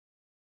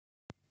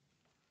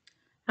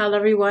Hello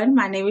everyone,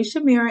 my name is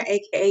Shamira,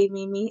 aka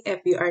Mimi.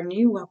 If you are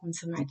new, welcome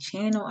to my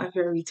channel. If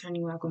you're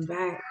returning, welcome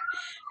back.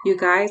 You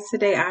guys,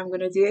 today I'm going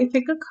to do a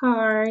pick a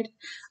card.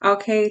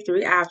 Okay,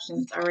 three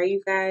options. All right,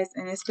 you guys,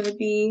 and it's going to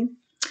be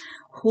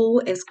who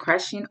is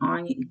crushing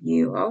on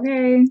you.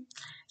 Okay,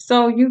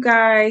 so you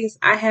guys,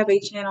 I have a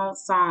channel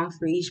song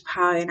for each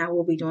pile, and I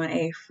will be doing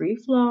a free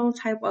flow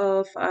type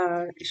of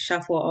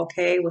shuffle,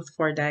 okay, with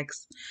 4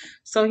 decks.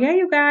 So yeah,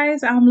 you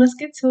guys, let's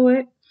get to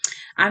it.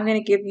 I'm going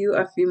to give you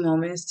a few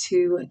moments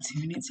to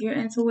tune into your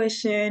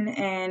intuition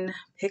and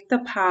pick the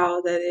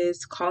pile that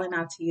is calling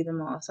out to you the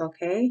most,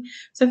 okay?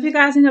 So if you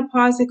guys need to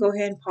pause it, go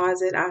ahead and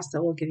pause it. I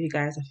still will give you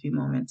guys a few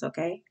moments,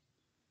 okay?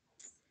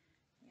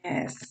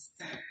 Yes.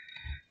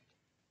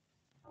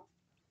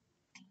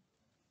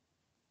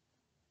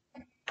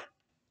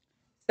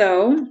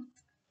 So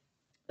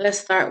let's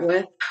start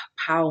with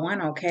pile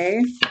one,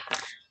 okay?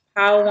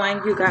 Pile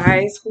one, you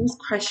guys, who's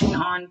crushing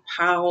on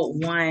pile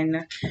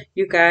one?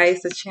 You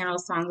guys, the channel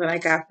song that I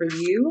got for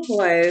you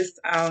was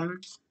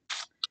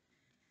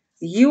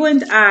You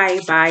and I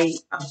by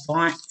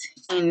Avant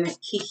and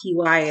Kiki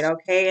Wyatt,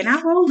 okay? And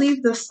I will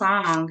leave the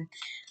song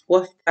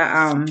with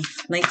the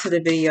link to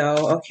the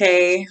video,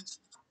 okay?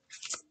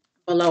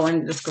 Below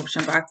in the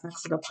description box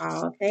next to the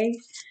pile, okay?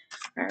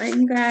 All right,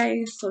 you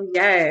guys. So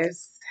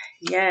yes,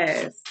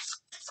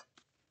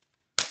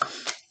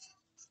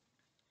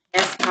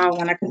 pile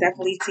one. I can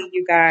definitely see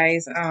you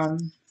guys.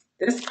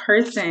 This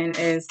person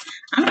is.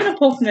 I'm gonna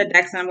pull from the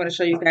decks and I'm gonna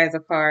show you guys the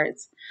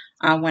cards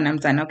when I'm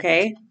done,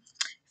 okay?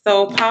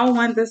 So Paul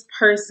one, this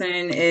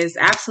person is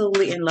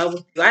absolutely in love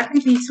with you. I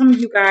think some of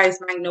you guys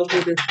might know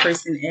who this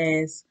person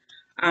is.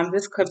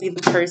 This could be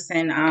the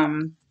person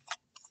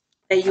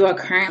that you are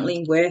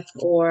currently with,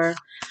 or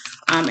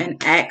an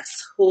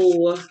ex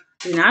who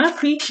do not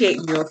appreciate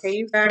you. Okay,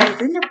 you guys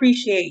didn't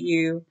appreciate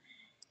you,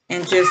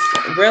 and just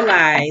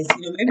realize,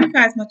 maybe you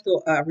guys went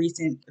through a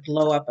recent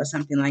blow up or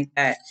something like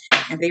that,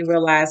 and they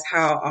realize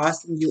how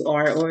awesome you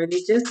are, or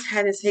they just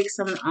had to take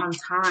some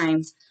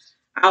time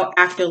out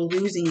after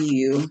losing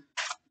you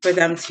for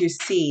them to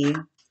see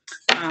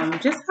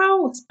just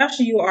how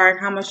special you are and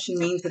how much you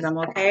mean to them,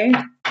 okay?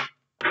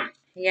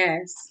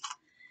 Yes.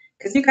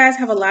 Because you guys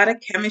have a lot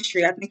of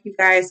chemistry. I think you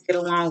guys get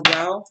along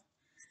well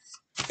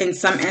in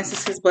some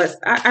instances, but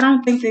I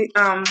don't think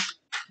that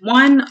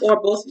one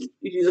or both of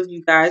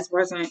you guys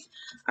wasn't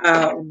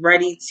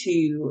ready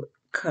to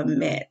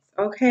commit,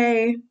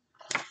 okay?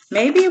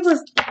 Maybe it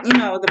was,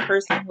 the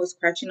person who was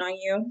crushing on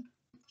you,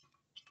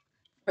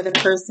 or the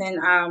person,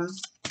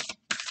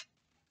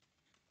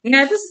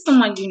 yeah, this is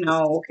someone you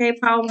know, okay,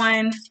 Pile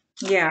One?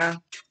 Yeah.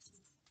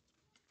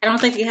 I don't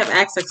think they have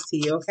access to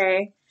you,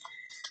 okay?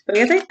 But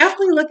yeah, they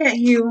definitely look at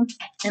you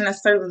in a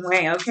certain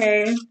way,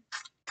 okay?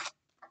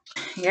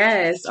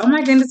 Yes. Oh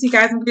my goodness, you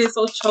guys, I'm getting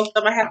so choked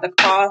up. I have to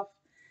cough.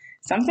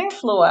 Something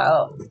flew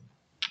out.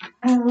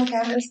 Oh, look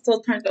at it. It's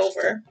still turned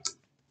over.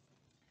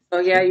 So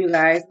yeah, you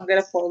guys, I'm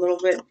gonna pull a little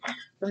bit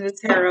from the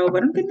tarot,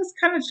 but I'm getting this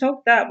kind of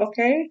choked up,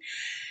 okay?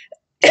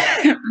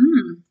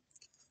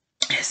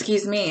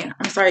 Excuse me.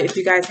 I'm sorry if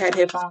you guys had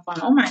headphones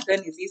on. Oh my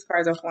goodness, these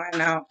cards are flying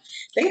out.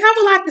 They have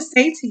a lot to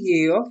say to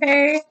you,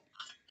 okay?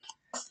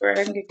 I swear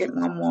I can get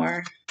one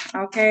more.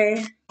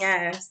 Okay.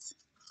 Yes.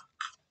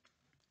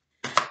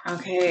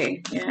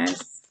 Okay.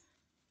 Yes.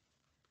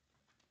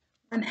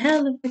 One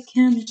hell of a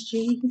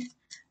chemistry.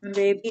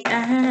 Baby,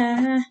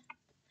 I'm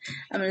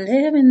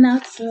living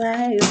out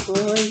life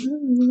for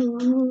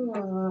you.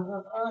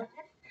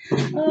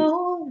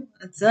 Oh,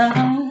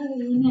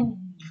 darling.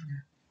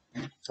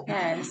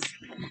 Yes.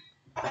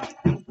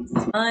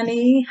 It's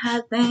funny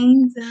how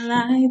things in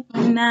life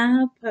are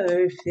not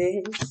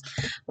perfect.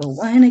 But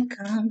when it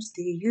comes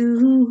to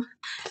you,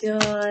 you're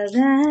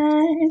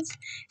that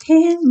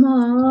and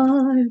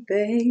more,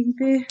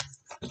 baby.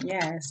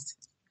 Yes.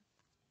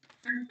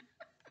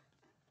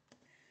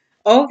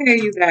 Okay,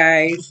 you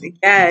guys.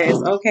 Yes.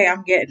 Okay,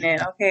 I'm getting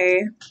it.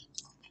 Okay.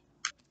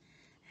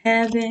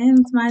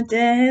 Heaven's my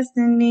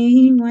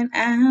destiny when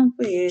I'm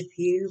with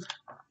you.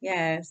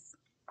 Yes.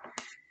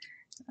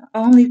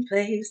 Only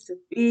place to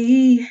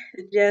be.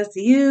 Just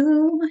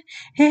you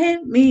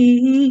and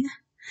me.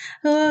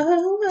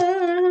 Oh,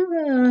 oh,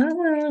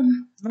 oh.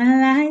 My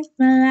life,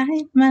 my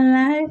life, my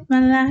life, my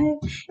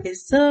life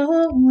is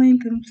so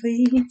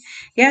incomplete.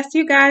 Yes,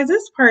 you guys,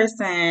 this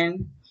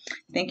person.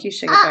 Thank you,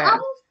 Sugar Bear.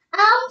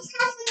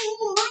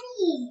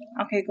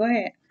 Okay, go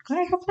ahead. Go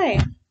ahead, go play.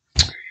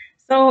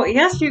 So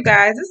yes, you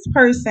guys, this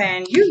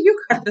person, you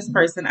cut this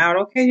person out,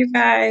 okay, you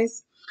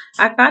guys.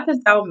 I got this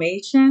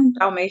Dalmatian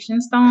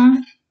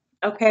stone,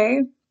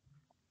 okay.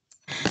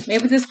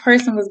 Maybe this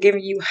person was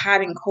giving you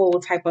hot and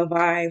cold type of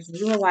vibes.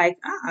 You were like,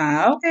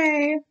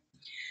 okay.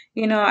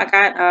 I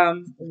got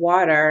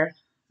water,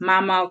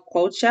 Mama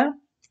Quocha.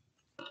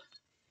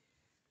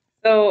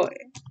 So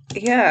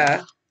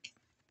yeah,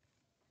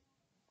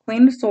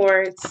 Queen of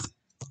Swords,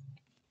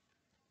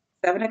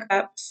 Seven of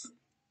Cups,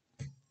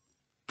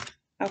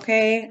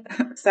 okay,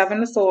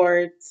 Seven of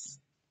Swords,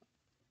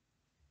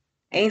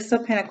 Ace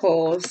of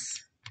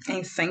Pentacles,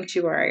 and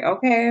Sanctuary,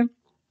 okay.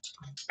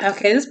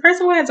 Okay, this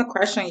person who has a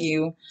crush on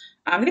you,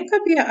 it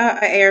could be a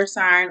air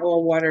sign or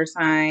a water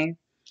sign.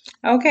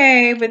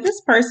 Okay, but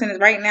this person is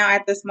right now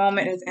at this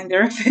moment is in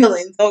their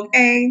feelings.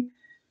 Okay,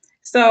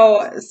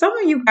 so some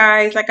of you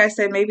guys, like I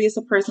said, maybe it's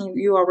a person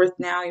you are with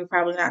now. You're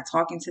probably not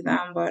talking to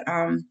them, but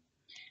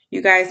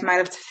you guys might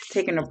have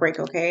taken a break.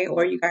 Okay,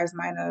 or you guys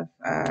might have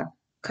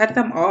cut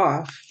them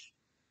off.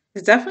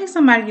 It's definitely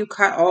somebody you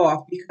cut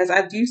off because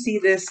I do see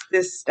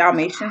this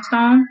Dalmatian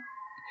stone.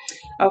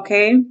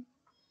 Okay, and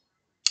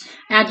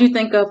I do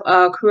think of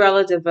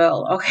Cruella de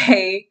Vil.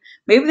 Okay,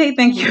 maybe they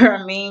think you're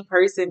a mean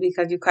person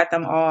because you cut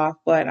them off,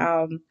 but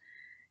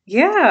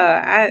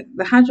yeah,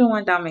 the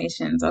 101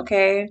 Dalmatians.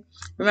 Okay,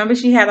 remember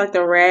she had like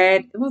the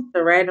red. It was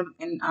the red,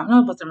 and I don't know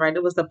if it wasn't red.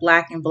 It was the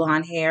black and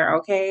blonde hair.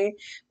 Okay,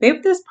 maybe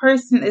this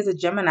person is a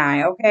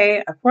Gemini.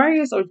 Okay,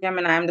 Aquarius or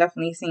Gemini. I'm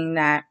definitely seeing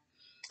that.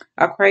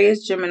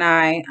 Aquarius,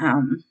 Gemini,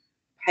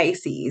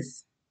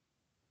 Pisces,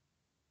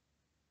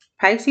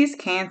 Pisces,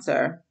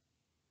 Cancer.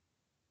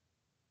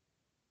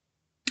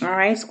 All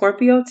right,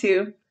 Scorpio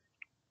too.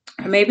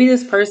 Maybe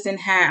this person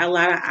had a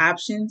lot of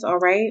options. All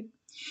right,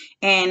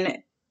 and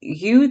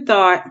you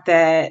thought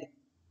that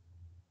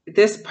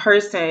this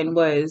person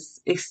was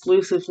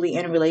exclusively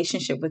in a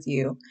relationship with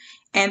you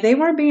and they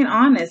weren't being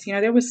honest.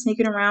 They were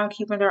sneaking around,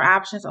 keeping their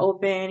options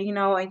open, and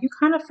you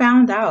kind of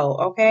found out.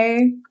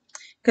 Okay,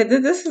 because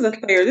this is a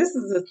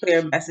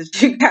clear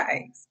message, you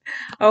guys.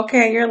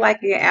 Okay, you're like,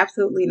 yeah,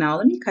 absolutely no,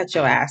 let me cut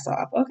your ass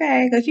off.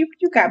 Okay, because you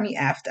got me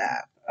effed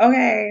up.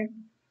 Okay,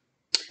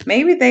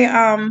 maybe they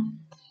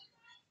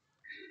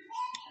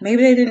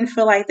didn't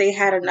feel like they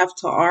had enough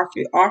to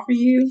offer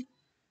you.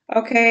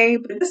 Okay,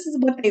 but this is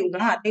what they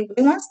want. They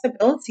want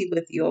stability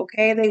with you.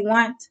 Okay, they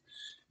want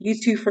you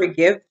to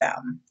forgive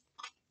them.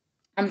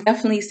 I'm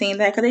definitely seeing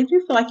that because they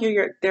do feel like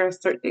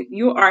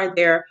you are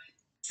their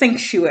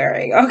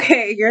sanctuary.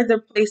 Okay, you're the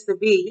place to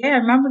be. Yeah,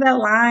 remember that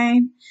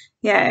line?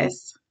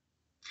 Yes.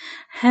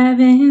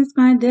 Heaven's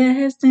my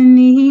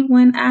destiny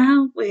when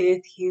I'm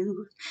with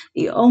you.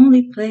 The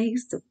only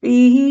place to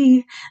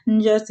be,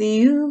 just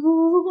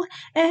you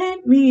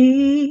and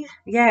me.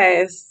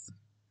 Yes.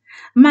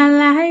 My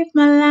life,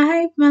 my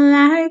life, my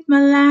life,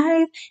 my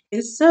life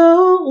is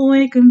so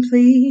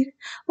incomplete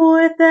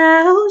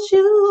without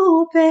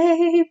you,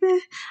 baby.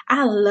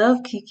 I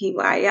love Kiki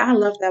Waya. I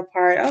love that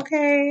part.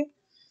 Okay.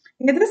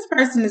 Yeah, this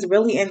person is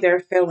really in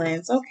their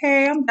feelings.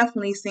 Okay. I'm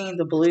definitely seeing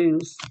the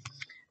blues.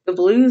 The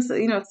blues,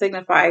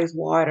 signifies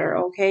water,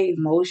 okay,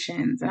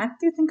 emotions. And I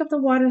do think of the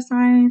water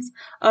signs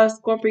of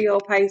Scorpio,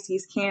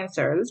 Pisces,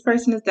 Cancer. This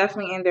person is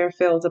definitely in their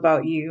feels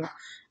about you.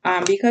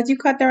 Because you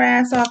cut their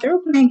ass off, they were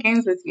playing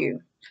games with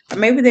you. Or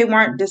maybe they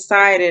weren't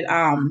decided,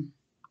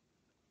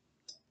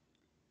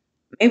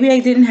 maybe they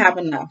didn't have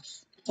enough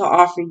to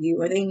offer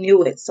you and they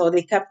knew it. So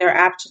they kept their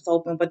options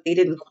open, but they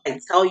didn't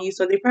quite tell you.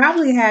 So they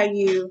probably had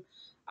you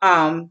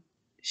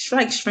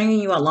like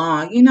stringing you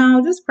along.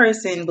 This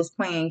person was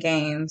playing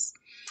games.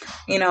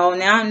 Now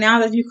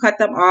that you cut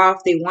them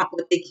off, they want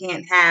what they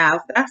can't have.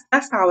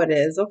 That's how it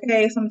is.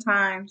 Okay,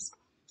 sometimes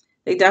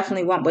they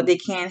definitely want what they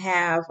can't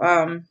have.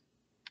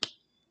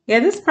 Yeah,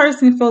 this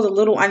person feels a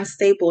little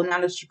unstable now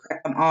that you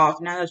cut them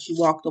off, now that you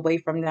walked away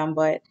from them.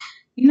 But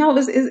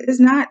it's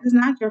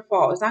not your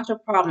fault. It's not your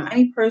problem.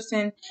 Any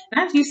person,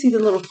 and after you see the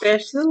little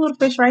fish, the little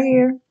fish right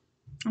here.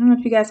 I don't know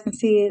if you guys can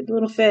see it. The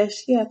little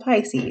fish, yeah,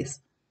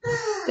 Pisces.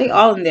 They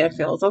all in their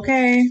fields.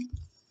 Okay,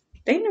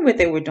 they knew what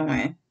they were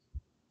doing.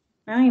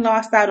 I ain't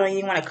lost out on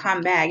you. Want to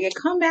come back? Yeah,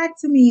 come back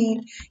to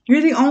me.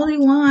 You're the only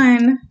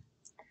one.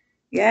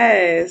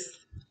 Yes.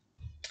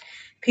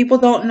 People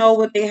don't know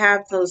what they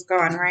have till it's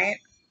gone, right?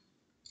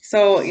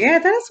 So yeah,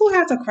 that's who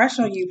has a crush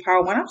on you,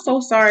 Power One. I'm so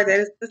sorry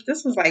that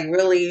this was like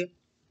really,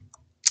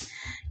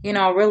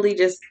 really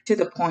just to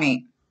the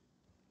point.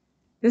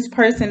 This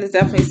person is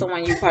definitely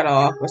someone you cut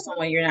off or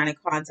someone you're not in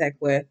contact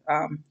with.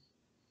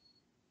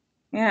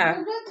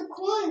 Yeah,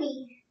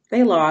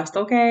 they lost.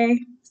 Okay,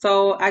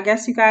 so I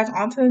guess you guys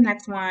on to the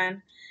next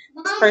one.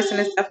 This person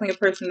is definitely a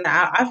person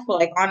that I feel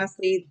like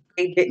honestly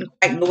they didn't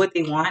quite know what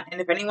they want, and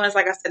if anyone's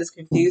like I said is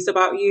confused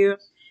about you,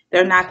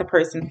 they're not the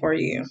person for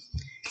you.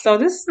 So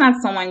this is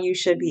not someone you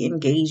should be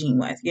engaging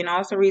with.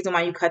 It's the reason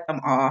why you cut them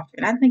off,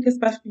 and I think it's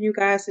best for you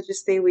guys to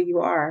just stay where you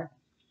are.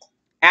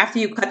 After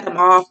you cut them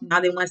off, now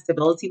they want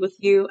stability with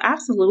you.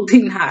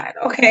 Absolutely not.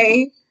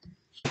 Okay,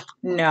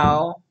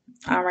 no.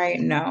 All right,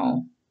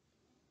 no,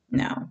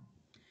 no.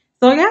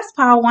 So yes,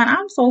 Pile One,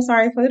 I'm so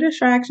sorry for the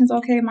distractions.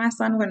 Okay, my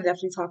son, we're gonna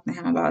definitely talk to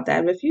him about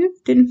that. But if you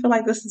didn't feel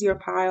like this is your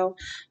pile,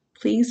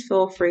 please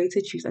feel free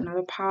to choose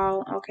another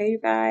pile. Okay, you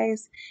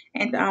guys.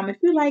 And if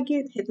you like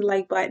it, hit the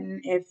like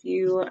button. If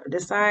you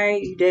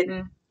decide you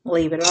didn't,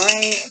 leave it. All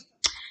right.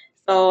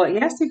 So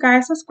yes, you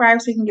guys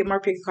subscribe so you can get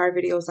more pick card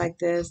videos like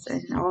this.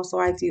 And also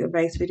I do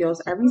advice videos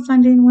every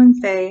Sunday and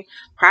Wednesday.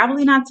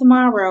 Probably not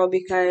tomorrow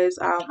because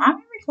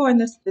I'm recording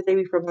this the day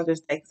before Mother's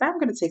Day because I'm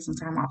gonna take some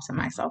time off to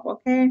myself,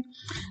 okay?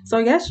 So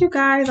yes, you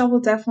guys, I will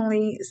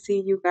definitely see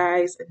you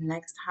guys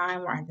next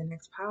time or in the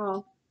next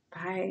pile.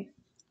 Bye.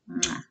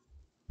 Mwah.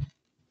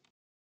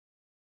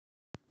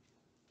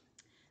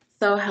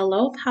 So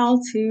hello, pal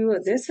two.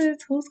 This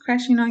is who's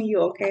crashing on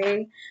you,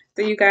 okay?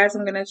 So you guys,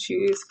 I'm gonna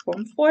choose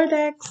from 4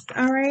 decks,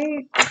 all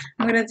right?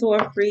 I'm gonna do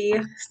a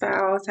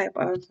freestyle type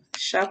of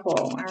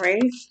shuffle, all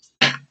right?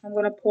 I'm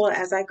gonna pull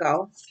as I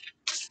go.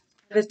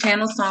 This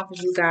channel song for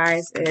you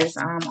guys is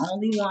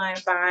Only One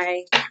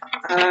by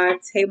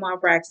Tamar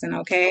Braxton,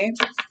 okay?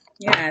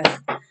 Yes.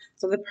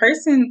 So the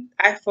person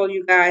I feel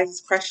you guys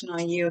is crushing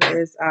on you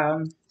is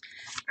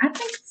I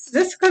think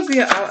this could be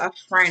a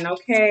friend,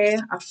 okay?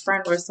 A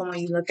friend or someone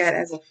you look at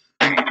as a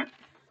friend.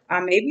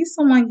 Maybe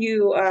someone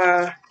you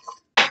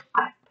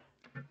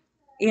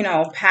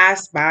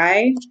pass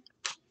by,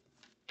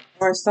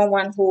 or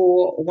someone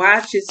who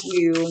watches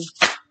you,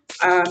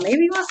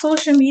 maybe on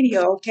social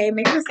media, okay?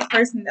 Maybe it's a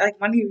person like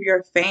one of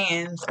your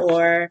fans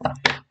or,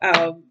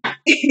 um,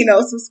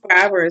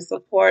 subscribers,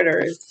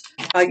 supporters,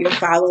 your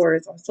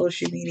followers on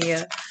social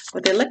media.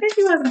 But they look at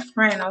you as a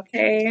friend,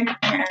 okay?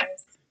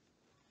 Yes.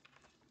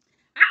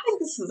 I think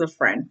this is a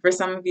friend. For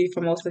some of you, for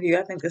most of you,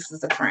 I think this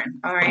is a friend,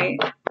 all right?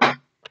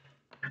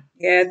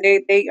 Yeah,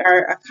 they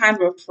are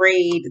kind of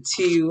afraid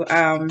to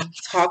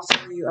talk to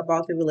you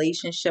about the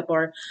relationship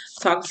or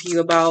talk to you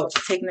about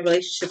taking the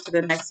relationship to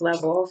the next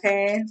level,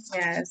 okay?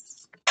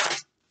 Yes.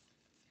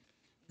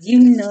 You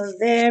know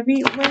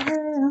very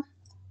well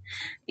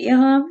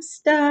you're a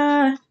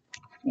star.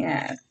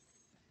 Yes.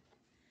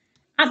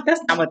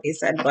 That's not what they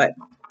said, but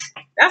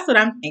that's what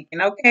I'm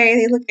thinking, okay?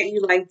 They look at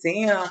you like,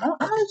 damn, I'll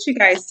let you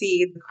guys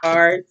see the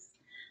cards,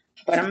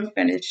 but I'm going to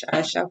finish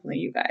shuffling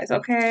you guys,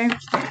 okay?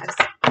 Yes.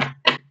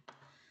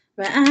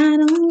 But I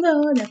don't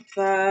go that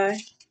far.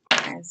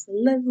 Just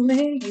live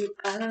where you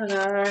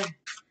are.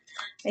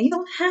 And you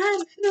don't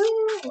have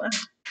to.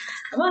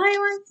 Why you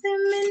want to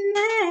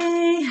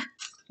midnight?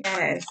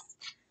 Yes.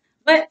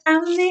 But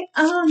I'm the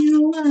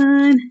only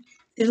one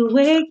to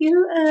wake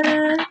you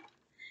up.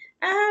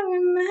 I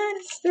remind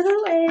the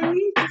way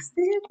we just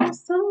did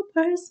was so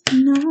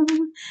personal.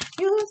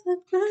 You took the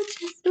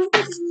chance to be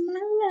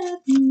my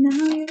love, and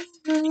now you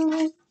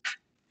know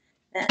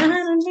that I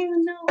don't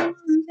even know,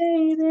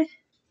 baby.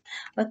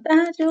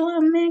 Without you,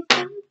 I'm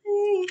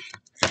incomplete.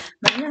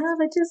 My love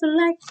is just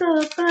like so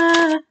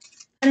far,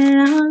 put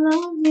it all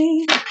on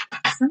me.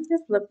 Something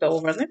flipped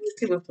over. Let me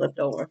see what flipped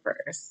over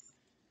first.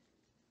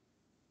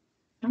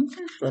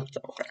 Something flipped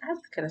over. I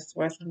could have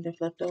sworn something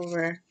flipped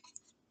over.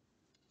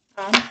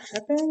 Oh, I'm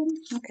tripping?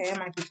 Okay, I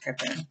might be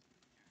tripping.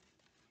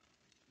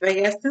 But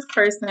yes, this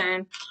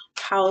person,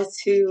 how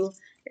to,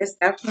 is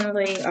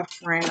definitely a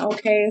friend.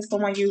 Okay,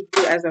 someone you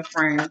view as a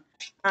friend.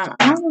 I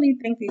don't really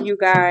think that you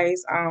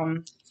guys, I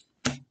don't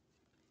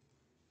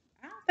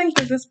think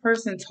that this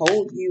person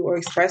told you or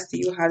expressed to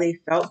you how they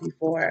felt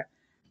before.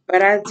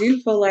 But I do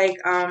feel like,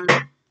 I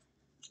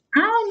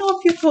don't know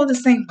if you feel the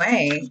same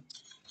way.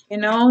 They're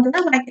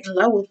like in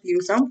love with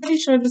you. So I'm pretty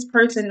sure this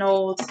person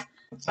knows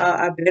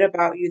a bit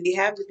about you. They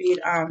have to be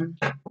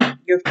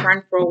your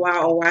friend for a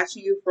while or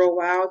watching you for a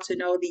while to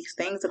know these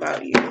things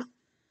about you.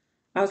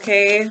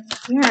 Okay.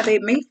 Yeah, they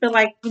may feel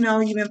like, you've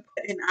been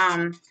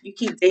putting, you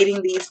keep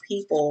dating these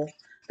people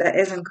that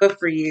isn't good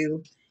for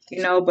you,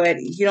 but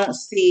you don't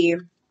see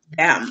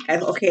them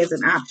as okay as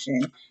an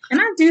option. And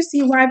I do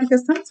see why,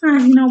 because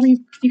sometimes, we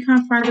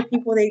become friends with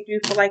people they do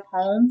feel like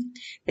home.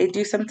 They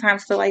do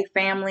sometimes feel like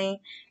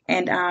family.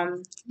 And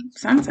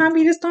sometimes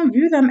we just don't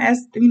view them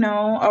as,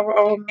 a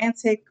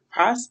romantic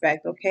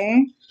prospect,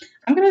 okay?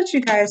 I'm gonna let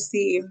you guys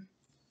see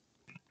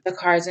the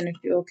cards in a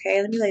few,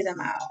 okay? Let me lay them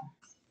out.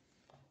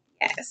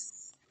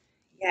 Yes.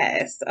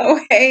 Yes.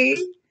 Okay.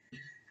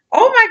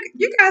 Oh my,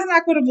 you guys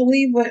not going to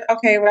believe what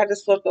I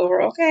just flipped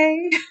over.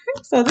 Okay.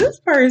 So this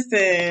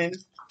person,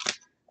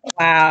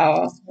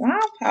 wow,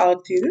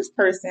 Paul too. This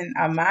person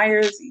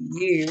admires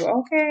you.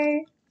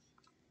 Okay.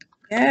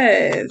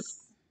 Yes.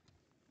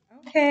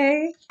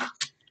 Okay.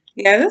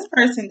 Yeah, this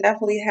person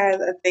definitely has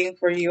a thing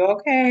for you.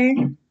 Okay.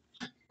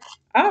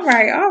 All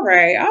right. All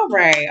right. All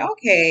right.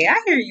 Okay.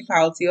 I hear you,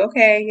 Paul too.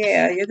 Okay.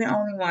 Yeah, you're the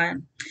only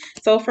one.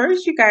 So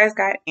first, you guys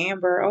got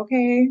Amber.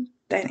 Okay.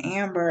 Then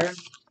Amber.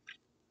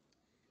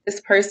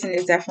 This person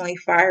is definitely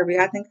fiery.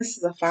 I think this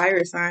is a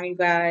fire sign, you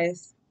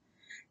guys.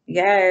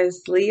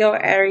 Yes, Leo,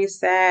 Aries,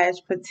 Sag,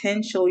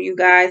 potential, you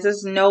guys.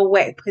 There's no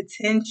way.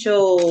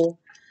 Potential.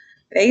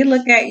 They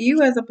look at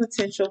you as a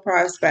potential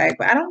prospect,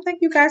 but I don't think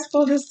you guys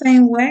feel the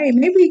same way.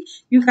 Maybe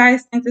you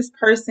guys think this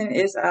person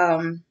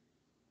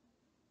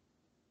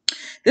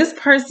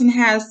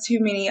has too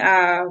many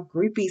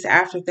groupies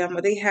after them,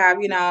 but they have,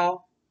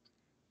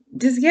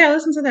 just yeah,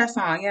 listen to that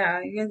song.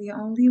 Yeah, you're the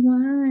only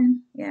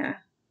one. Yeah.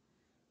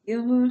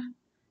 You're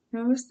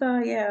you're a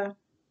star, yeah.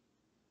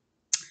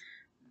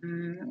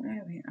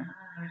 There we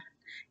are.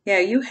 Yeah,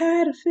 you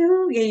had a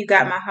few. Yeah, you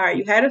got my heart.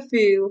 You had a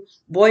few.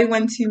 Boy,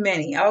 one too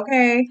many.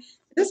 Okay.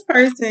 This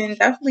person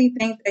definitely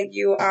think that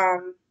you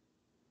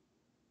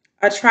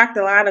attract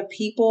a lot of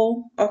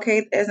people.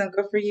 Okay, that isn't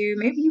good for you.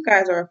 Maybe you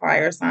guys are a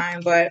fire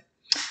sign, but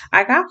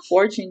I got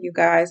fortune, you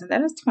guys, and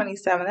that is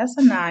 27. That's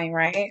a 9,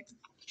 right?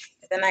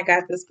 And then I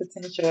got this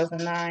potential as a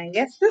 9.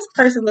 Yes, this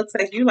person looks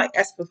like you like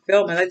as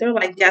fulfillment. Like they're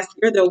like, yes,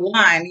 you're the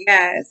one.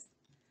 Yes.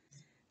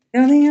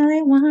 You're the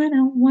only one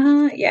I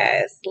want.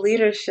 Yes,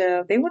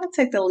 leadership. They want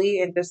to take the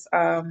lead in this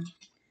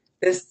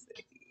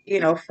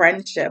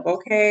friendship.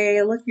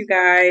 Okay, look, you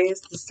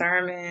guys,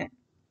 discernment.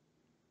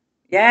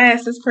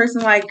 Yes, this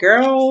person like,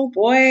 girl,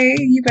 boy,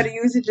 you better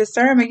use your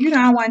discernment. You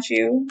know I want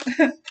you.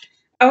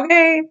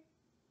 Okay.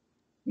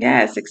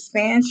 Yes,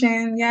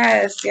 expansion.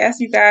 Yes, yes,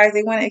 you guys.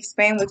 They want to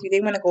expand with you. They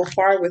want to go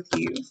far with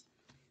you.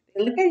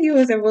 They look at you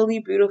as a really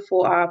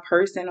beautiful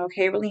person.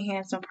 Okay, really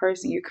handsome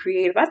person. You're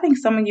creative. I think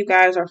some of you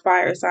guys are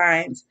fire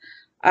signs,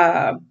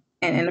 and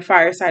the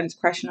fire sign is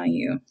crushing on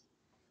you.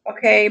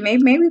 Okay,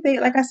 maybe they,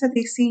 like I said,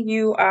 they see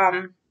you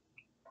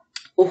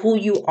for who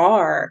you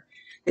are.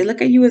 They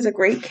look at you as a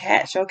great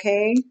catch.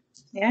 Okay.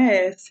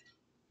 Yes.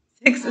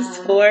 Six of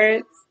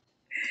Swords.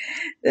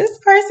 This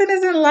person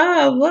is in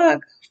love.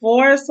 Look,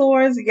 Four of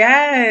Swords.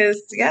 Yes.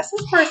 Yes,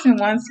 this person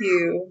wants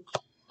you.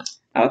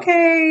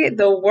 Okay.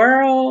 The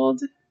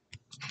World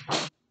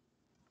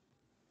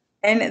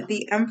and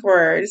the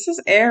Emperor. This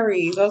is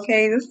Aries.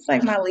 Okay. This is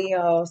like my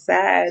Leo,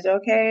 Sag.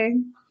 Okay.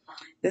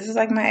 This is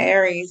like my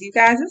Aries. You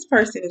guys, this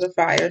person is a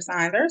fire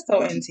sign. They're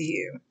so into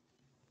you.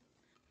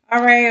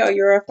 All right, or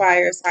you're a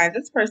fire sign.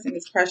 This person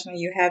is crushing on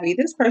you heavy.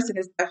 This person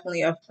is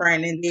definitely a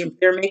friend, and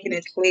they're making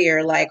it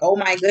clear, like, oh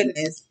my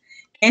goodness,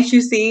 can't you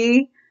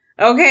see?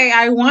 Okay,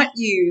 I want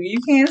you. You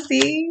can't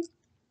see?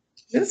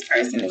 This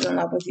person is in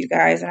love with you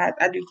guys, and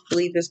I do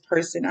believe this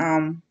person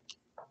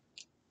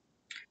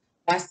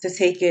wants to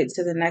take it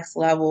to the next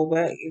level,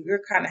 but you're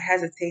kind of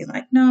hesitating,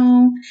 like,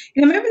 no.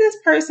 Maybe this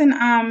person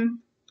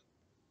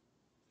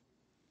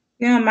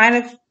might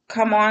have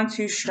come on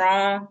too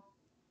strong,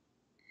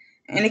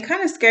 and it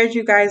kind of scared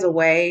you guys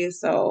away.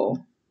 So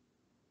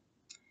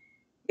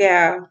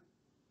yeah.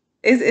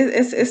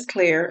 It's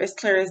clear. It's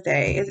clear as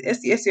day.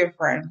 It's your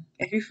friend.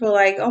 If you feel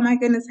like, oh my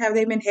goodness, have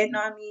they been hitting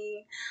on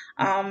me?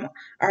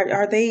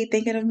 Are they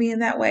thinking of me in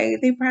that way?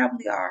 They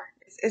probably are.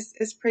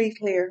 It's pretty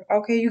clear.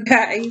 Okay, you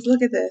guys,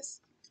 look at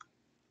this.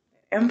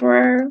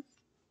 Emperor,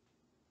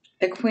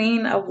 the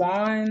Queen of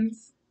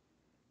Wands,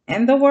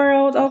 and the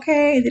World.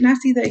 Okay, did I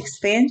see the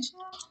expansion?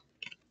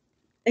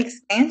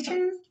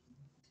 Expansion,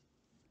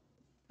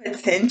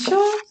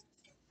 potential.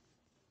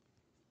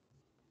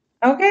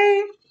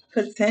 Okay,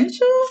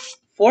 potential,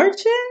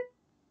 fortune.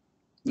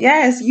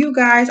 Yes, you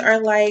guys are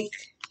like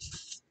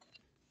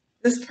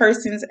this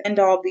person's end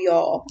all be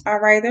all. All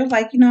right, they're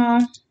like,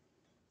 I'm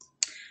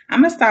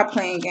gonna stop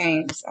playing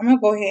games. I'm gonna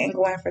go ahead and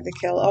go in for the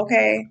kill.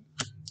 Okay,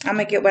 I'm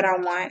gonna get what I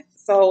want.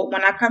 So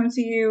when I come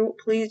to you,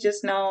 please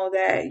just know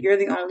that you're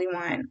the only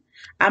one.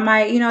 I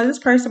might, this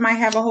person might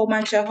have a whole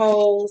bunch of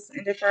hoes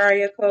in different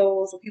area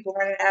codes, or people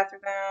running after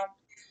them,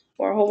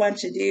 or a whole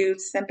bunch of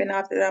dudes simping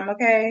after them.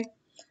 Okay,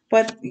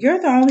 but you're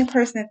the only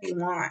person that they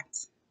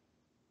want.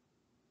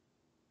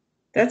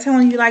 They're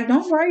telling you, like,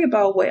 don't worry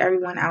about what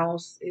everyone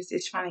else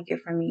is trying to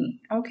get from me.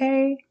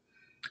 Okay,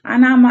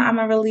 and I'm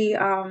a really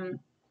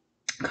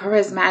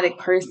charismatic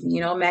person,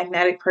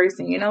 magnetic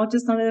person,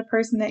 just know that the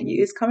person that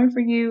you is coming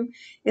for you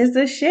is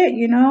the shit,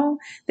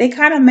 They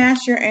kind of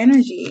match your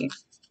energy.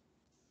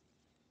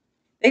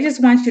 They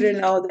just want you to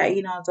know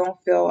that, don't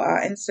feel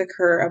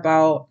insecure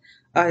about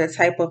the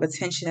type of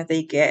attention that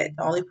they get.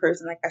 The only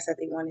person, like I said,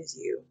 they want is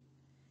you.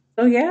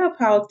 So yeah,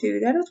 Paul too.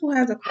 That is who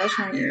has a crush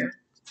on you.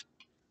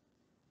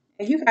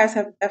 And you guys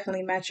have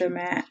definitely met your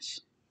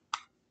match.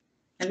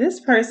 And this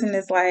person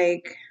is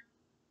like,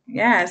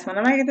 yes,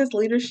 whenever I get this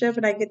leadership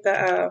and I get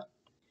the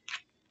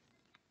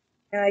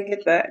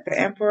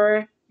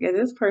emperor. Yeah,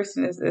 this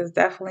person is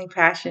definitely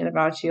passionate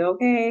about you,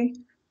 okay?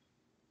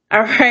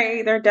 All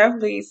right. They're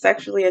definitely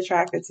sexually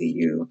attracted to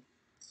you.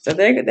 So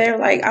they're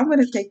like, I'm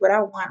gonna take what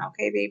I want,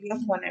 okay, baby?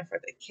 I'm going in for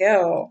the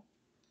kill.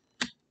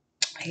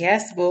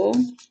 Yes, boo.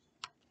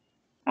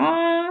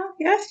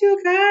 Yes,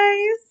 you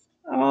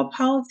guys.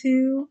 Paul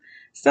too.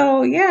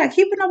 So yeah,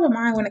 keep an open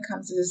mind when it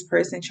comes to this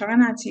person. Try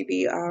not to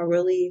be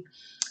really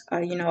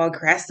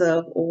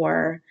aggressive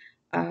or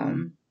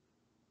um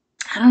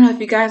I don't know if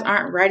you guys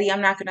aren't ready.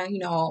 I'm not gonna,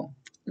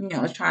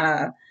 try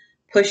to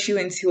push you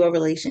into a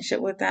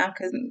relationship with them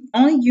because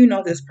only you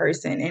know this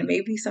person, and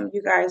maybe some of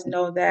you guys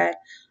know that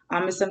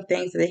there's some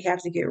things that they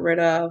have to get rid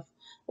of,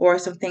 or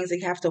some things they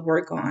have to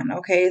work on.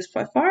 Okay, as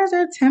far as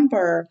their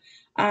temper,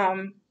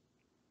 um,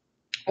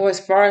 or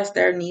as far as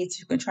their needs,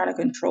 you can try to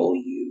control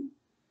you,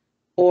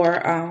 or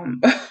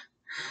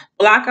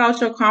block out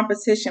your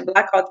competition,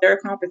 block out their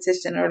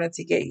competition in order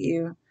to get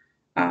you.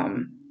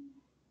 Um,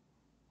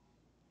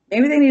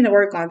 Maybe they need to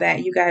work on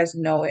that. You guys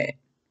know it.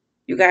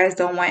 You guys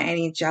don't want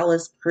any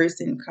jealous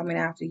person coming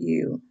after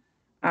you,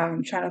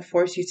 trying to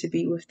force you to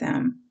be with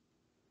them.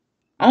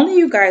 Only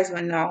you guys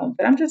would know.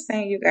 But I'm just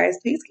saying, you guys,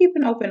 please keep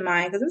an open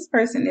mind because this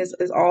person is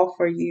all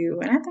for you.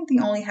 And I think they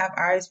only have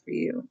eyes for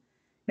you.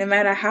 No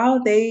matter how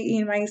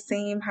they might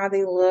seem, how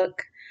they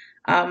look,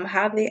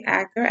 how they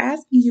act, they're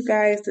asking you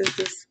guys to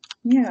just,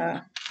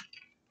 yeah,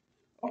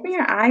 open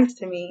your eyes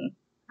to me.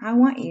 I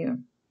want you.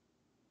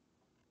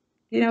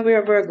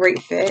 We're a great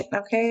fit,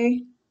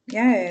 okay?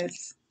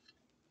 Yes.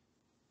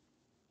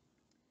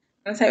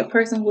 I'm the type of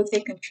person who would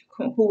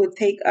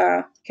take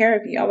care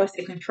of you. I always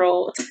take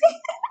control.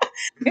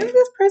 Maybe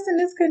this person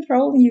is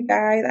controlling you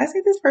guys. I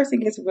see this person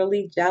gets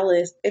really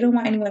jealous. They don't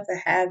want anyone to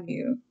have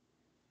you.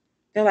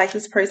 They're like,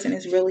 this person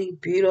is really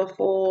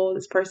beautiful.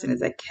 This person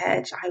is a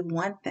catch. I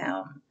want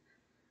them.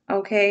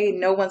 Okay,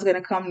 no one's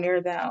gonna come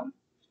near them.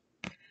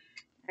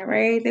 All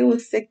right, they will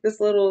stick this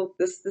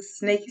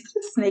snake. He's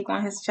a snake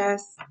on his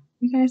chest.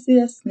 You guys see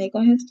that snake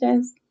on his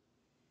chest?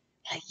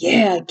 Like,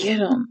 yeah, get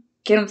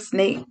him,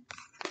 snake.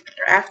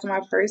 They're after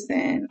my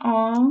person.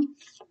 Aw,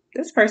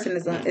 this person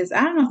is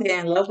I don't know if they're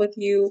in love with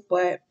you,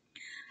 but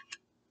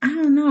I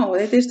don't know.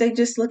 They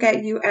just look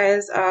at you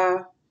as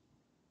a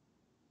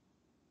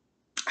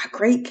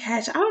great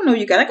catch. I don't know,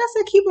 you guys. Like I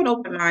said, keep an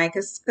open mind,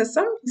 because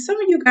some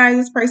of you guys,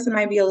 this person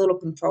might be a little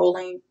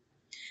controlling.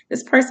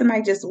 This person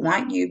might just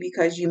want you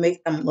because you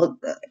make them look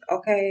good,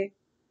 okay?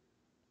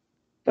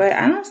 But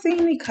I don't see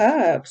any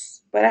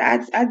cups. But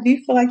I do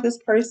feel like this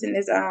person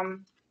is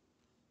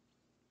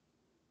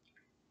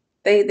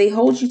they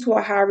hold you to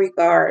a high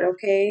regard,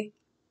 okay?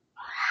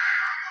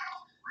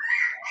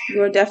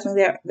 You are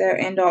definitely their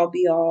end all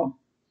be all.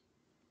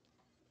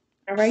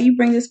 All right, you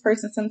bring this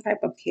person some type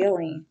of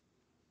healing,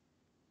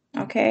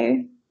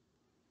 okay?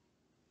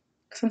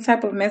 Some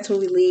type of mental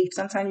relief.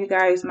 Sometimes you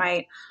guys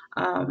might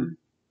um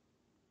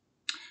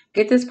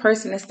get this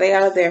person to stay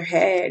out of their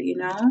head, you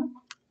know?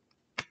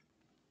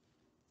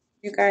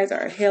 You guys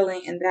are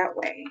healing in that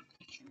way,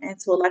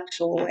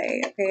 intellectual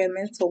way, okay, a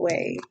mental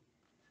way.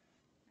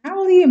 Not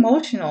really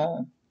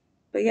emotional.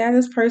 But yeah,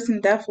 this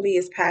person definitely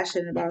is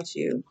passionate about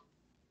you.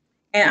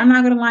 And I'm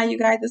not gonna lie, you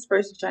guys, this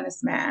person's trying to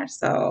smash.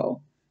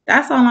 So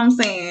that's all I'm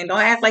saying. Don't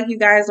act like you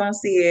guys don't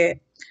see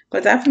it.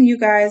 But definitely you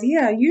guys,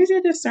 yeah, use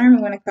your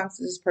discernment when it comes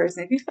to this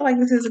person. If you feel like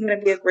this isn't gonna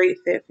be a great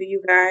fit for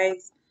you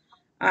guys,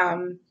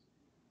 um,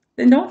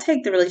 then don't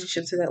take the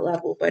relationship to that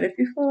level. But if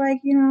you feel like,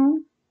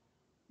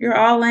 you're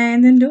all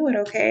in, then do it,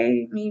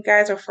 okay? I mean, you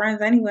guys are friends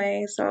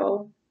anyway,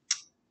 so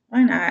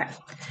why not?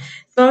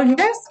 So you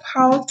guys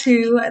call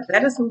to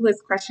let us know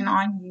this question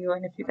on you.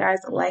 And if you guys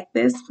like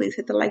this, please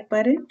hit the like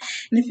button.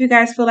 And if you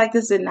guys feel like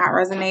this did not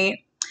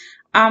resonate,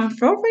 feel free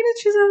to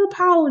choose another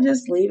poll.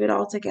 Just leave it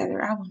all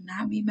together. I will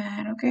not be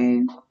mad,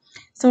 okay?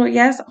 So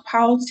yes,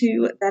 poll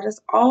 2, that is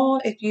all.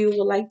 If you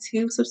would like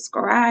to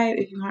subscribe,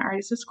 if you aren't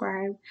already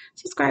subscribe,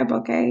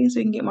 okay? So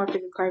you can get more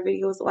pick a card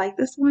videos like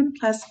this one,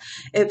 plus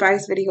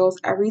advice videos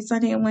every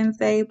Sunday and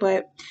Wednesday.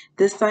 But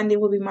this Sunday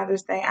will be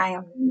Mother's Day. I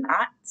am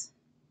not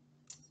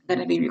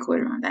gonna be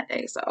recording on that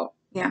day. So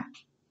yeah,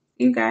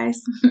 you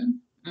guys.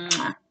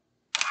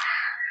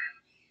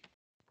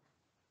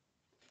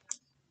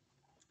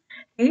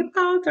 Hey,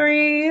 Paul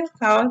 3.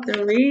 Paul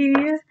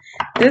 3.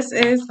 This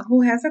is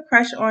who has a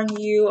crush on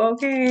you,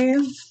 okay?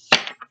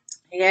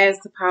 Yes,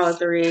 Paul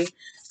 3.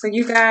 So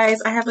you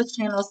guys, I have a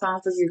channel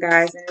song for you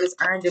guys, and it's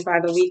Earned It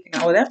by the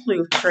Weekend. Oh, that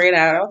flew straight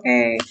out,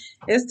 okay?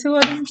 It's two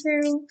of them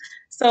too.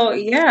 So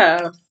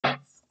yeah.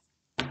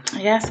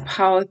 Yes,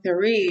 Paul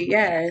 3.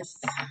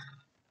 Yes.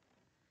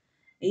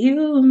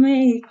 You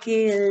make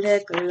it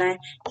look like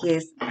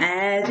it's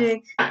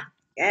magic.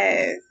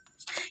 Yes.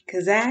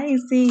 Cause I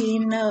see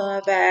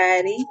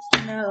nobody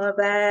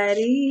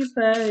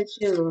but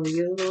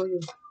you.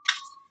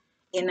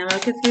 And I'm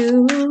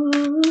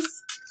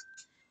confused.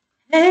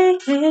 Hey,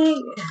 hey,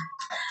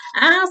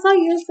 I'm so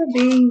used to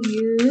being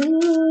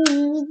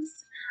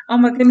used. Oh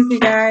my goodness, you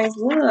guys,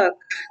 look,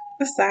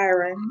 the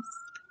sirens.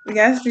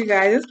 Yes, you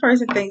guys, this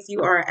person thinks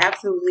you are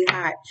absolutely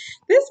hot.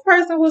 This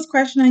person was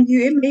questioning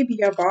you. It may be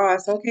your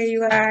boss, okay,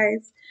 you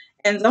guys?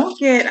 And I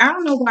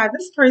don't know why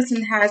this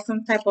person has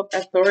some type of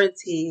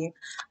authority.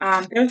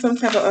 There's some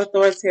type of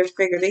authoritative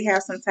figure. They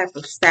have some type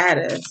of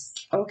status,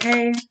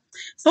 okay?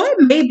 So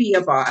it may be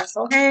your boss,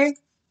 okay?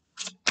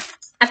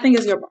 I think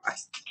it's your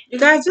boss. You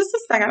guys, just a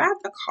second. I have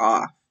to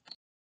cough.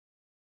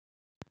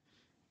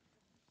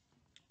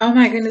 Oh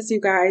my goodness, you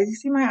guys. You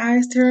see my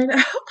eyes tearing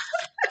up?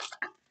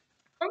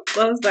 I'm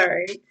so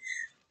sorry.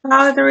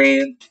 Power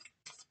 3.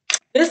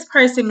 This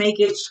person may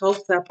get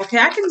choked up. Okay,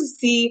 I can just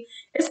see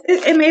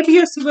it may be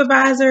your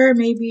supervisor,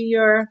 maybe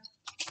your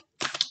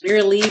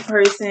lead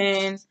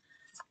person,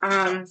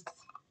 um,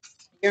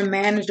 your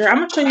manager. I'm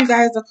gonna show you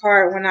guys the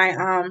card when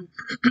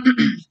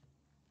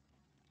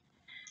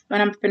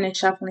when I'm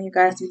finished shuffling. You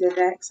guys see the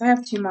decks. I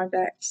have 2 more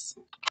decks.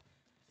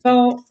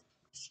 So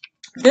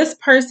this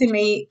person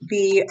may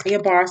be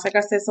your boss. Like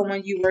I said,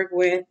 someone you work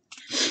with.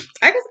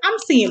 I guess I'm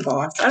seeing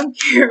boss. I don't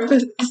care if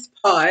it's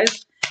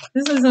boss.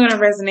 This isn't going to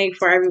resonate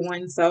for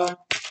everyone. So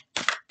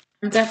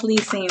I'm definitely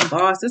seeing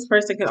boss. This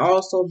person could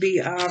also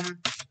be,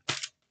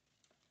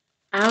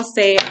 I'll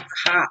say a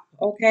cop.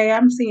 Okay.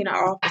 I'm seeing an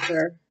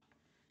officer.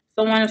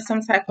 Someone of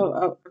some type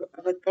of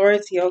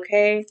authority.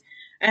 Okay.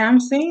 And I'm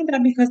saying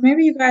that because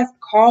maybe you guys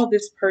call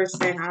this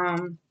person,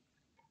 on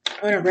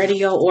a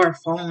radio or a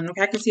phone.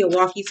 Okay. I can see a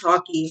walkie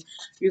talkie.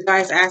 You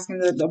guys asking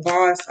the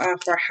boss,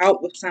 for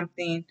help with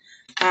something.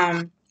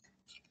 Um,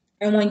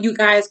 And when you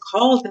guys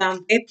call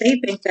them, they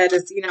think that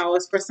it's,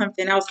 it's for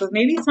something else. Because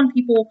maybe some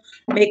people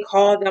may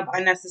call them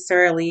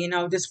unnecessarily,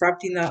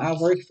 disrupting the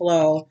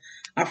workflow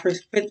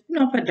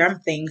for dumb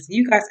things.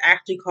 You guys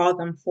actually call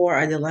them for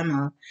a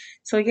dilemma.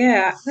 So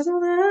yeah, I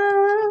don't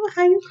know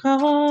how you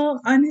call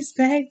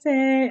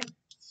unexpected.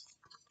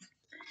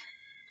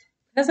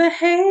 Cause I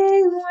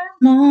hate when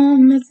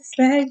moments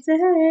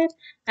expected.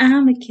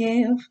 I'ma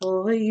care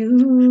for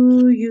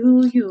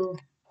you.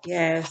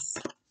 Yes.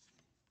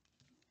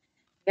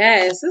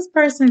 Yes, this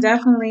person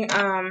definitely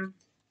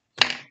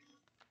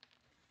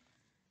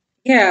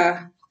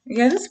yeah.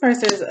 Yeah, this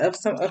person is of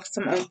some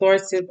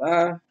authoritative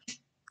I'm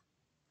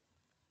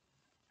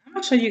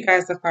gonna show you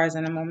guys the cards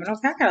in a moment.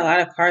 Okay, I got a lot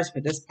of cards for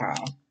this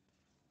pile.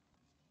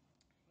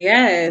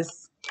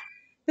 Yes.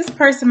 This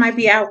person might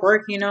be at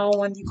work,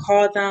 when you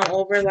call them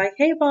over, like,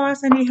 hey,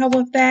 boss, I need help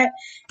with that.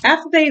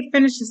 After they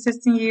finish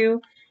assisting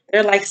you,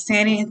 they're like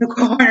standing in the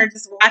corner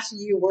just watching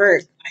you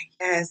work. Like,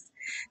 yes,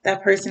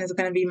 that person is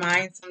going to be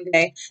mine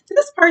someday.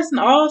 This person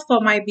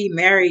also might be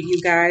married,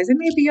 you guys. It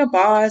may be your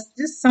boss,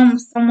 just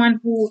someone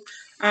who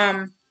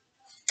um,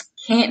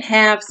 can't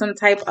have some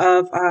type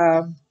of,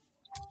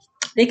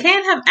 they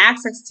can't have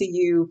access to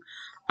you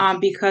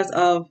because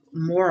of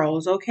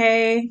morals,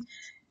 okay?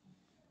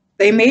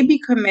 They may be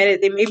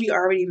committed, they may be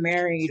already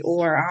married,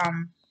 or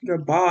your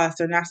boss.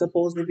 They're not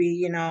supposed to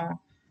be,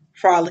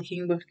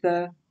 frolicking with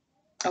the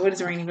oh, it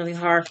is raining really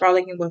hard,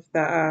 frolicking with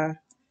the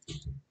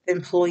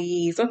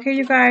employees. Okay,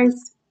 you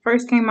guys.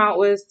 First came out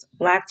was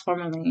black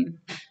tourmaline.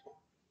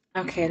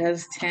 Okay,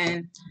 that's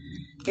 10.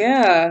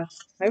 Yeah.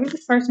 Maybe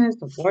this person is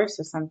divorced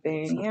or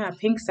something. Yeah,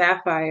 pink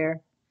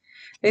sapphire.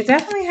 They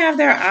definitely have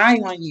their eye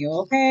on you,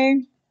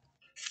 okay?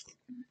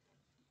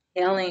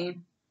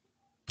 Healing.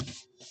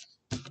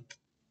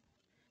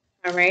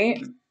 All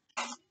right.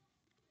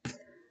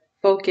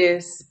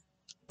 Focus.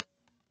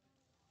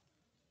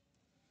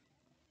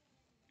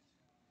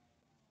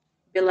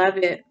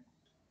 Beloved.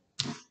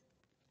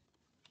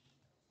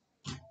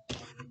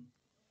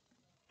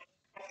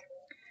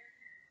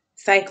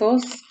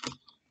 Cycles.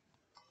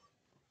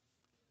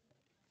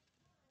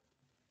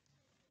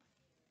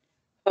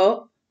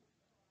 Hope.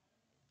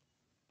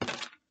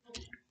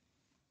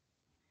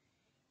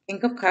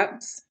 King of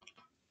Cups.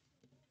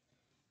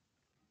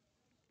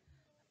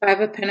 Five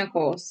of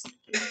Pentacles.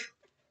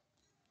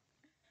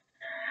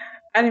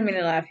 I didn't mean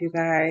to laugh, you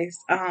guys.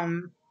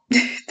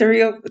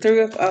 Three of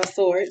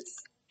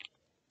swords.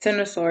 10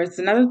 of swords.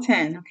 Another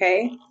 10,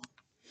 okay?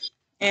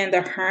 And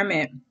the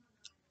hermit.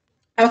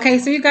 Okay,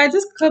 so you guys,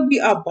 this could be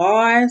a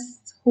boss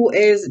who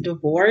is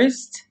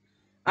divorced,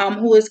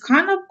 who is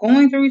kind of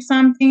going through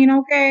something,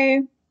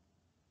 okay?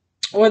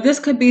 Or this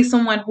could be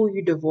someone who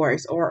you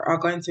divorce or are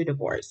going through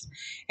divorce.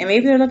 And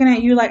maybe they're looking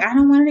at you like, I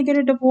don't want to get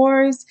a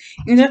divorce.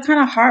 And they're kind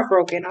of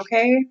heartbroken,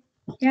 okay?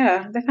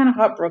 Yeah, they're kind of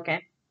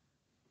heartbroken.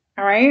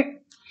 All right?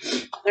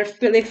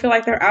 They feel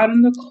like they're out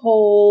in the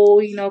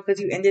cold, because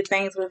you ended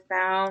things with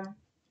them.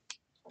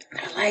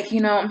 They're like,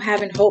 I'm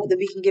having hope that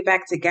we can get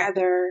back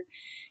together.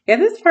 Yeah,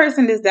 this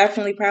person is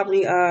definitely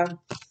probably, I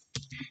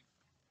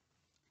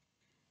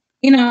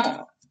don't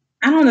know.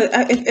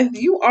 If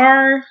you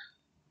are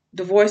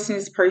divorcing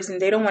this person,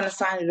 they don't want to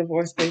sign the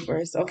divorce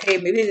papers. Okay,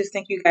 maybe they just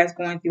think you guys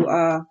going through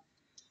a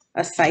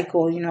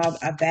cycle,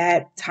 a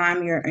bad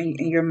time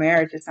in your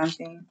marriage or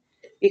something.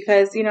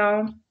 Because we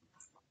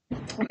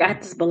got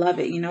this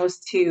beloved, it's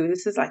two.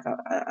 This is like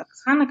a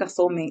kind of like a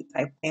soulmate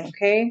type thing.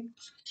 Okay.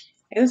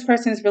 And this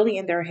person is really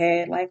in their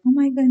head, like, oh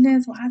my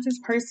goodness, why is this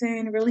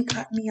person really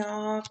cut me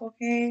off?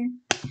 Okay.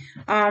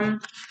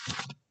 Um,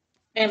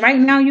 and right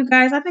now, you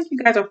guys, I think you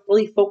guys are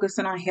really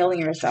focusing on healing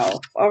yourself.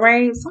 All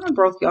right. Someone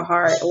broke your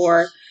heart,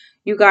 or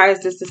you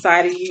guys just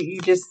decided you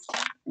just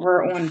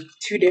were on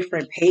two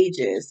different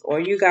pages,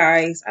 or you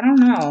guys, I don't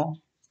know.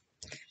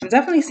 I'm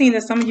definitely seeing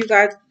that some of you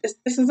guys,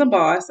 this is a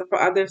boss, and for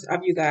others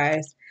of you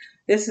guys,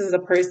 this is the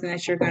person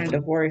that you're going to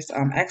divorce,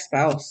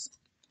 ex-spouse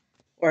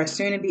or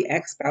soon to be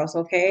ex-spouse.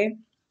 Okay.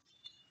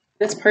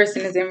 This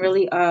person is in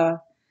really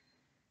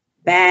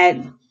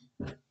bad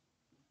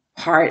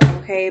part,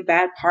 okay?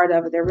 Bad part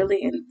of it. They're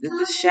really in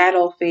the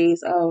shadow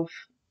phase of,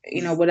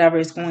 whatever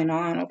is going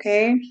on,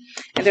 okay?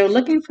 And they're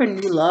looking for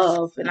new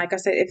love. And like I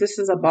said, if this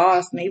is a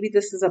boss, maybe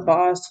this is a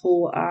boss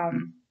who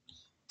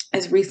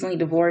is recently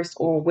divorced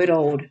or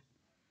widowed.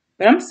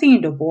 But I'm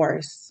seeing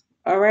divorce,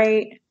 all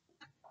right?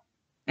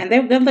 And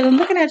they're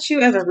looking at you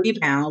as a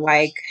rebound,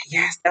 like,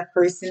 yes, that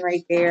person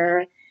right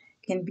there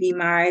can be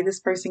this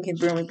person can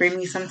bring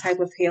me some type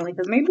of healing.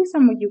 Because maybe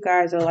some of you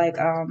guys are like,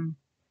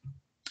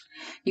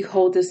 you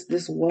hold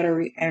this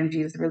watery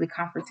energy, this really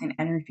comforting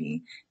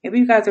energy. Maybe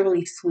you guys are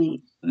really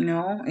sweet,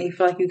 and you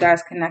feel like you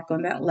guys connect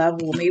on that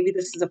level. Maybe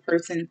this is a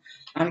person,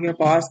 your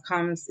boss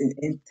comes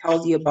and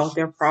tells you about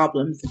their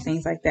problems and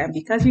things like that.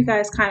 Because you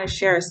guys kind of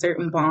share a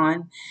certain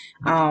bond,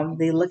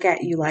 they look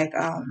at you like,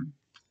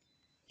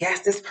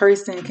 yes, this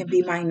person can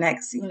be my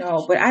next,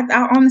 But I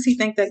honestly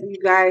think that you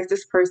guys,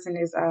 this person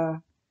is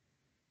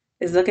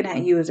looking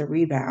at you as a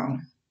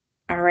rebound.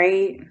 All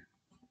right.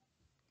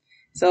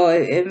 So,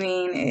 I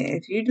mean,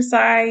 if you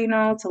decide,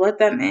 to let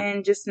them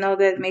in, just know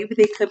that maybe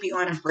they could be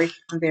on a break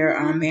from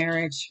their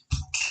marriage.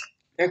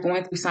 They're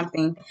going through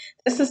something.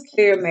 This is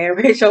their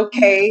marriage,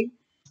 okay?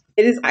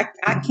 It is. I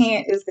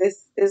can't.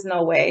 Is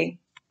no way.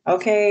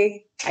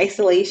 Okay.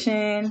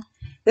 Isolation.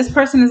 This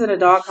person is in a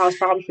doghouse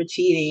probably for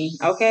cheating.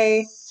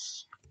 Okay.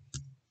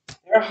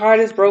 Their heart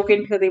is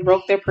broken because they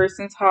broke their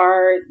person's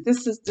heart.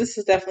 This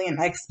is definitely an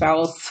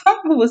ex-spouse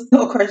who was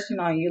still crushing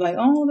on you. Like,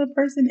 oh, the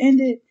person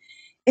ended.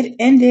 It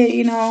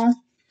ended.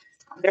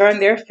 They're in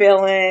their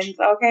feelings.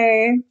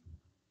 Okay.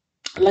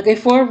 Looking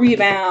for a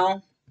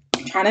rebound.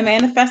 Trying to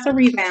manifest a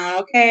rebound.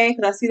 Okay.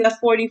 Because I see that's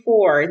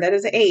 44. That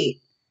is an 8.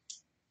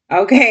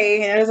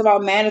 Okay, and it's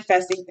about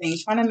manifesting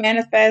things, trying to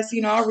manifest,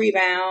 a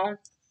rebound.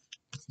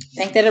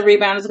 Think that a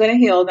rebound is going to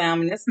heal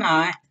them, and it's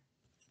not.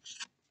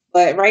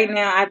 But right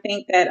now, I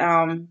think that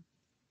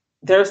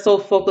they're so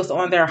focused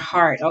on their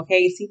heart.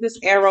 Okay, see this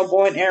arrow,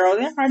 bow and arrow,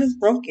 their heart is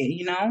broken.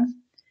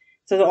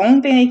 So the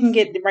only thing they can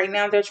get right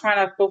now, they're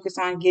trying to focus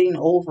on getting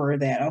over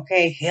that.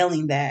 Okay,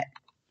 healing that.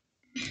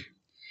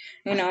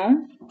 You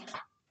know,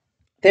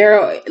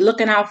 they're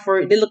looking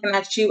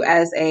at you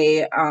as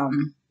a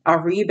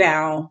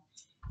rebound.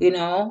 You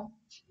know,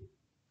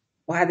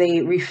 while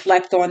they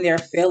reflect on their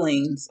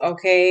feelings,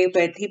 okay?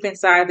 But deep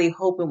inside, they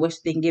hope and wish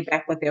they can get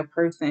back with their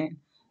person.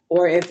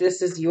 Or if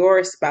this is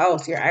your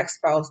spouse, your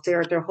ex-spouse,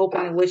 they're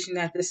hoping and wishing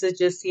that this is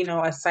just,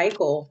 a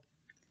cycle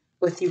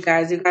with you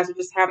guys. You guys are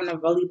just having a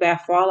really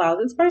bad fallout.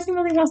 This person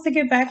really wants to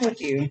get back with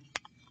you.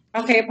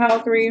 Okay, pile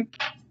 3.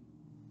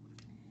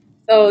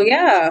 So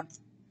yeah,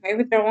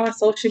 maybe they're on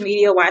social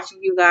media watching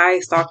you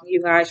guys, stalking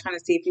you guys, trying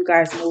to see if you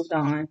guys moved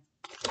on.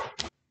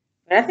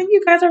 But I think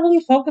you guys are really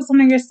focused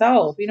on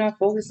yourself,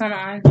 focusing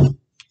on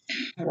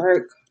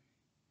work,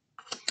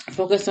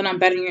 focusing on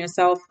bettering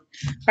yourself,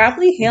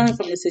 probably healing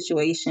from the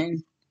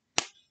situation.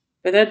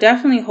 But they're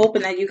definitely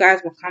hoping that you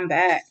guys will come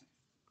back.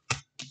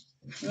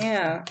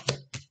 Yeah.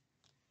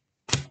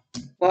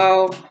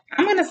 Well,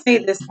 I'm gonna say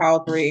this,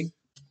 pile 3.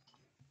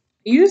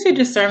 Use your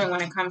discernment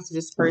when it comes to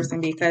this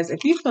person, because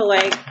if you feel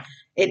like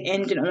it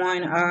ended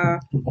on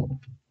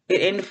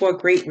it ended for a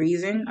great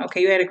reason.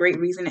 Okay, you had a great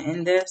reason to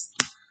end this.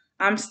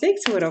 Stick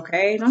to it,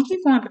 okay? Don't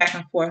keep going back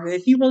and forth.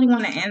 If you really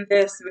want to end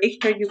this,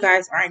 make sure you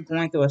guys aren't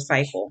going through a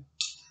cycle.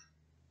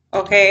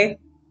 Okay?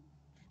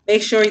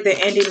 Make sure the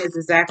ending is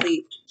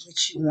exactly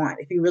what you want.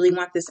 If you really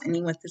want this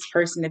ending with this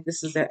person, if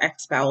this is an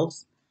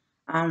ex-spouse,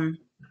 um,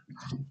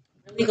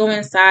 really go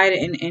inside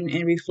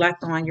and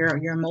reflect on your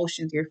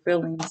emotions, your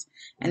feelings,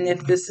 and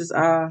if this is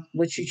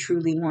what you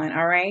truly want.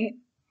 All right.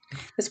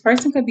 This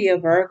person could be a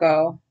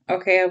Virgo,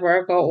 okay, a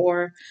Virgo,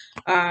 or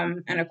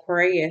an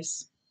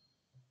Aquarius,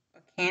 a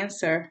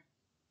Cancer.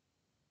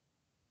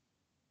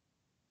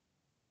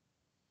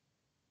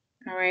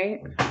 All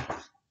right.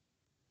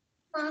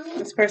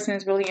 This person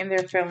is really in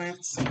their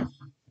feelings.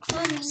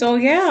 So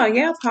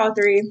yeah, pile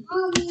 3.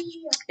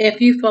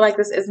 If you feel like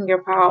this isn't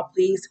your pile,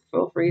 please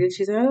feel free to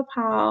choose another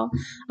pile.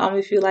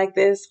 If you like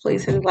this,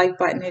 please hit the like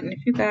button. And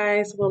if you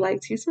guys would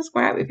like to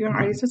subscribe, if you aren't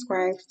already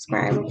subscribed,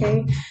 subscribe,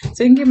 okay?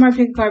 So you can get more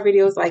pick card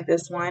videos like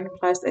this one,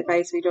 plus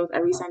advice videos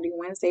every Sunday,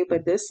 Wednesday.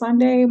 But this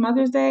Sunday,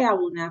 Mother's Day, I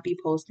will not be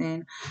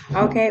posting,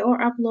 okay,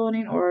 or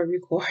uploading or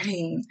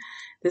recording.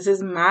 This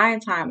is my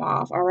time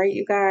off, all right,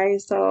 you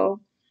guys? So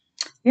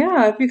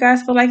yeah, if you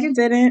guys feel like it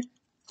didn't,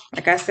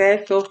 like I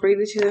said, feel free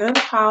to choose another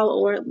pile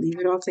or leave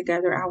it all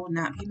together. I will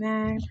not be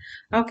mad.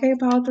 Okay,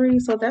 pile 3.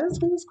 So that is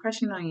what was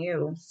crushing on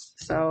you.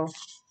 So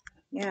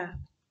yeah.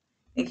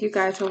 Thank you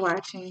guys for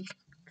watching.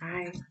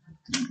 Bye.